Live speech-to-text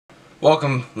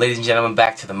Welcome, ladies and gentlemen,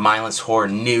 back to the Mindless Horror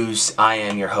News. I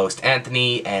am your host,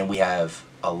 Anthony, and we have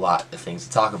a lot of things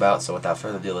to talk about, so without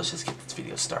further ado, let's just get this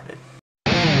video started.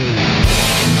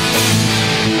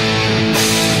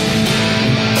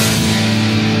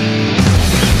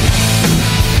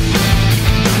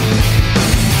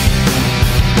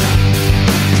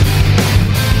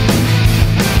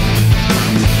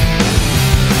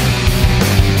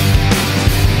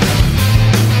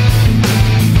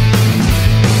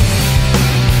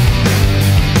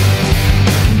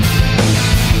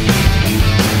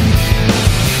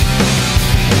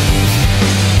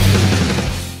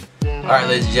 Alright,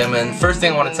 ladies and gentlemen, first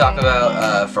thing I want to talk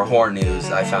about for horror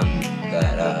news, I found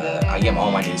that I get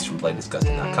all my news from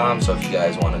playdisgusting.com, so if you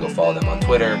guys want to go follow them on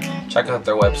Twitter, check out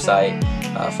their website,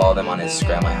 follow them on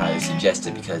Instagram, I highly suggest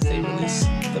it because they release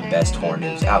the best horror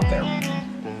news out there.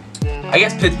 I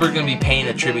guess Pittsburgh's going to be paying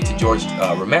a tribute to George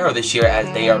Romero this year,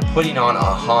 as they are putting on a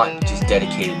haunt just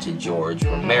dedicated to George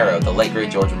Romero. The late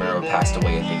great George Romero passed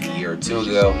away, I think, a year or two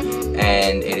ago,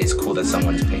 and it is cool that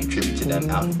someone is paying tribute to them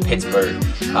out in Pittsburgh.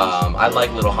 I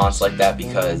like little haunts like that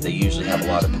because they usually have a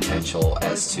lot of potential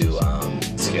as to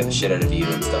scare the shit out of you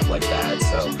and stuff like that.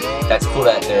 So that's cool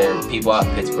that there are people out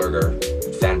in Pittsburgh are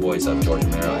fanboys of George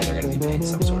Romero, and they're going to be paying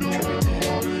some sort of tribute to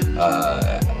him.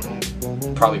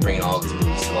 Probably bringing all of his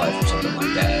movies to life or something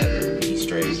like that, or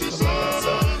Easter eggs or something like that.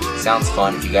 So sounds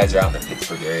fun. If you guys are out in the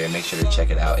Pittsburgh area, make sure to check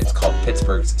it out. It's called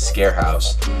Pittsburgh's Scare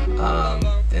House.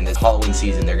 In this Halloween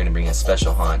season, they're going to bring a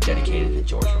special haunt dedicated to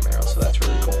George Romero, so that's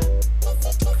really cool.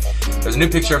 There's a new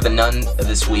picture of the Nun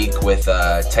this week with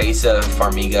Thaisa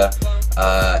Farmiga,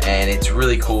 and it's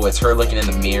really cool. It's her looking in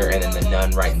the mirror and then the Nun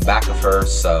right in back of her.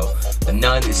 So the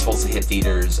Nun is supposed to hit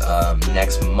theaters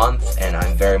next month, and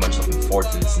I'm very much looking forward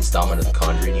to this installment of the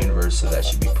Conjuring universe, so that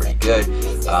should be pretty good.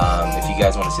 If you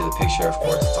guys want to see the picture, of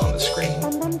course, it's on the screen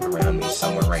around me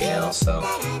somewhere right now. So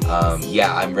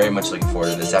yeah, I'm very much looking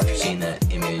forward to this. After seeing that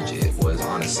image, it was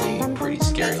honestly pretty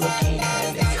scary looking,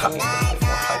 and it got me a little bit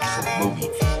more hyped for the movie.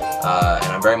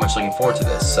 And I'm very much looking forward to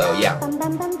this. So yeah,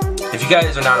 if you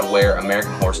guys are not aware,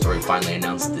 American Horror Story finally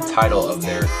announced the title of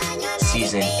their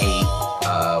Season 8,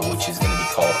 which is going to be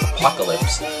called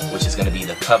Apocalypse, which is going to be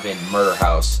the Coven Murder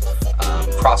House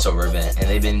crossover event. And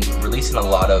they've been releasing a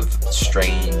lot of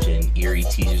strange and eerie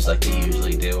teasers like they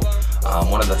usually do.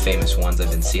 One of the famous ones I've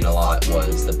been seeing a lot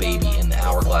was the baby in the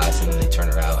hourglass, and then they turn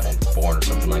it out and it's born or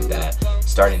something like that,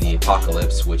 starting the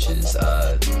Apocalypse, which is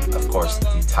of course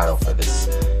the title for this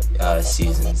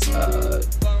season's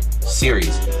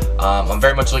series. I'm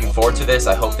very much looking forward to this.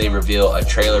 I hope they reveal a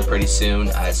trailer pretty soon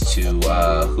as to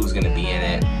who's going to be in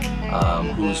it,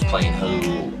 who's playing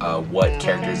who, what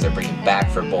characters they're bringing back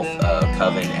for both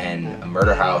Coven and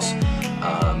Murder House.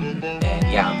 And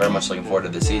yeah, I'm very much looking forward to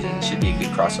this season. It should be a good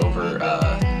crossover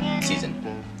season.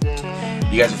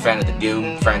 If you guys are a fan of the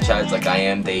Doom franchise like I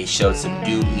am, they showed some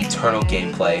Doom Eternal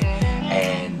gameplay,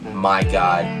 and my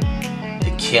god,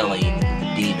 the killing,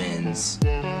 the demons,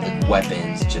 the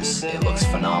weapons, just, it looks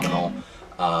phenomenal.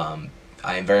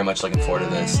 I am very much looking forward to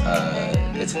this.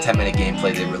 It's a 10-minute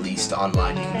gameplay they released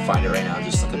online. You can find it right now.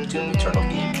 Just look up Doom Eternal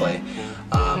gameplay,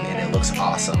 and it looks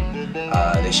awesome.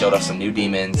 They showed off some new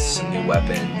demons, some new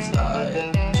weapons.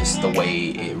 Just the way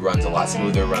it runs a lot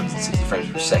smoother, runs at 60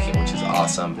 frames per second, which is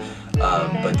awesome.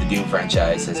 But the Doom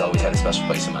franchise has always had a special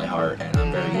place in my heart, and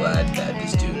I'm very glad that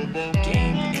this Doom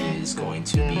game is going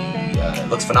to be, it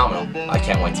looks phenomenal. I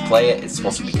can't wait to play it. It's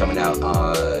supposed to be coming out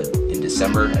in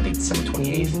December, I think December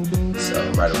 28th,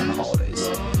 so right around the holidays.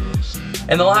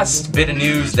 And the last bit of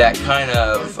news that kind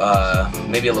of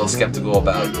maybe a little skeptical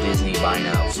about Disney buying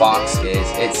out Fox is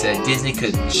it said Disney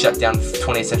could shut down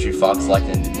 20th Century Fox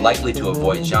likely to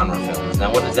avoid genre films.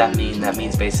 Now what does that mean? That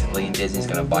means basically Disney's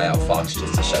going to buy out Fox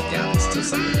just to shut down and steal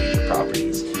some of the major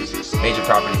properties. Major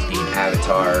properties being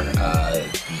Avatar,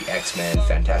 the X-Men,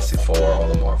 Fantastic Four, all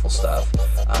the Marvel stuff.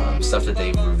 Stuff that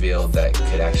they've revealed that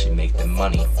could actually make them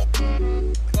money.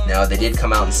 Now, they did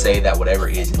come out and say that whatever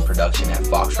is in production at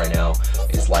Fox right now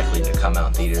is likely to come out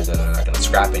in theaters, and they're not going to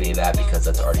scrap any of that because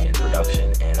that's already in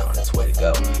production and on its way to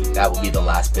go. That will be the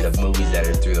last bit of movies that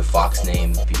are through the Fox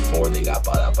name before they got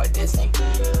bought out by Disney.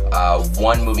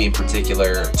 One movie in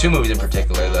particular, two movies in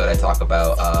particular that I talk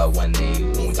about when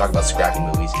we talk about scrapping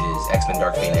movies is X-Men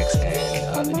Dark Phoenix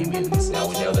and The New Mutants. Now,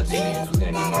 we know that The New Mutants was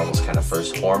going to be Marvel's kind of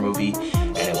first horror movie,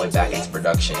 and it went back into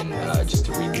production just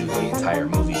to redo the entire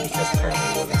movie because apparently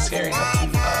it wasn't scary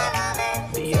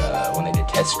enough to when they did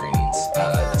test screenings.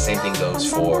 The same thing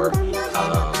goes for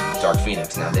Dark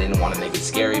Phoenix. Now, they didn't want to make it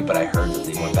scary, but I heard that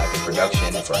they went back in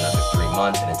production for another 3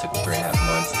 months, and it took them 3.5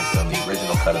 months to film the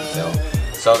original cut of the film.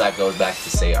 So that goes back to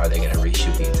say, are they going to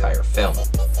reshoot the entire film?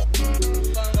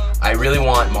 I really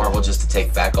want Marvel just to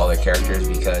take back all their characters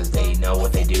because they know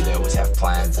what they do. They always have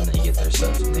plans and they get their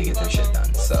stuff, they get their shit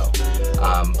done. So,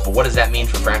 but what does that mean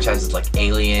for franchises like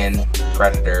Alien,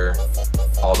 Predator,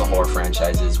 all the horror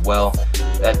franchises? Well,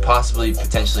 that possibly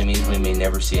potentially means we may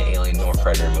never see an Alien nor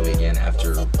Predator movie again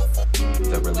after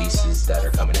the releases that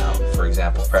are coming out. For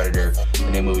example, Predator, the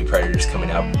new movie Predator is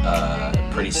coming out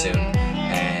pretty soon,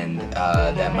 and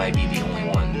that might be the only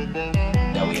one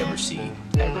that we ever see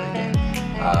ever again.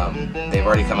 They've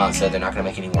already come out and said they're not going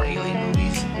to make any more Alien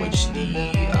movies, which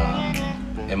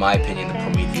in my opinion, the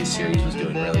Prometheus series was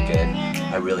doing really good.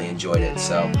 I really enjoyed it.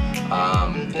 So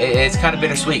it's kind of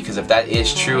bittersweet because if that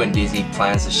is true and Disney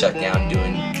plans to shut down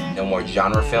doing no more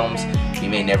genre films, we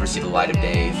may never see the light of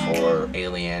day for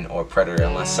Alien or Predator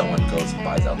unless someone goes and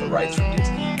buys out the rights from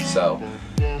Disney. So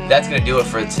that's going to do it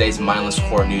for today's Mindless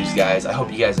Horror News, guys. I hope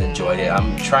you guys enjoyed it.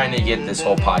 I'm trying to get this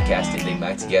whole podcasting thing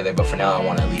back together, but for now I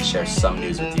want to at least share some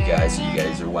news with you guys so you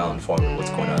guys are well informed of what's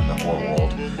going on in the horror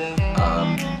world.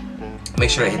 Make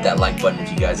sure to hit that like button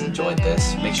if you guys enjoyed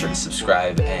this. Make sure to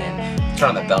subscribe and turn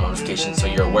on that bell notification so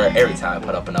you're aware every time I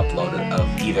put up an upload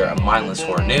of either a Mindless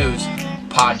Horror News,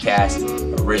 podcast,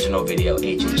 original video,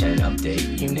 HHN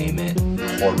update, you name it,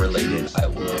 or related, I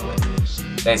will do it.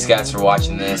 Thanks guys for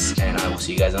watching this, and I will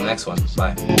see you guys on the next one.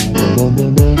 Bye.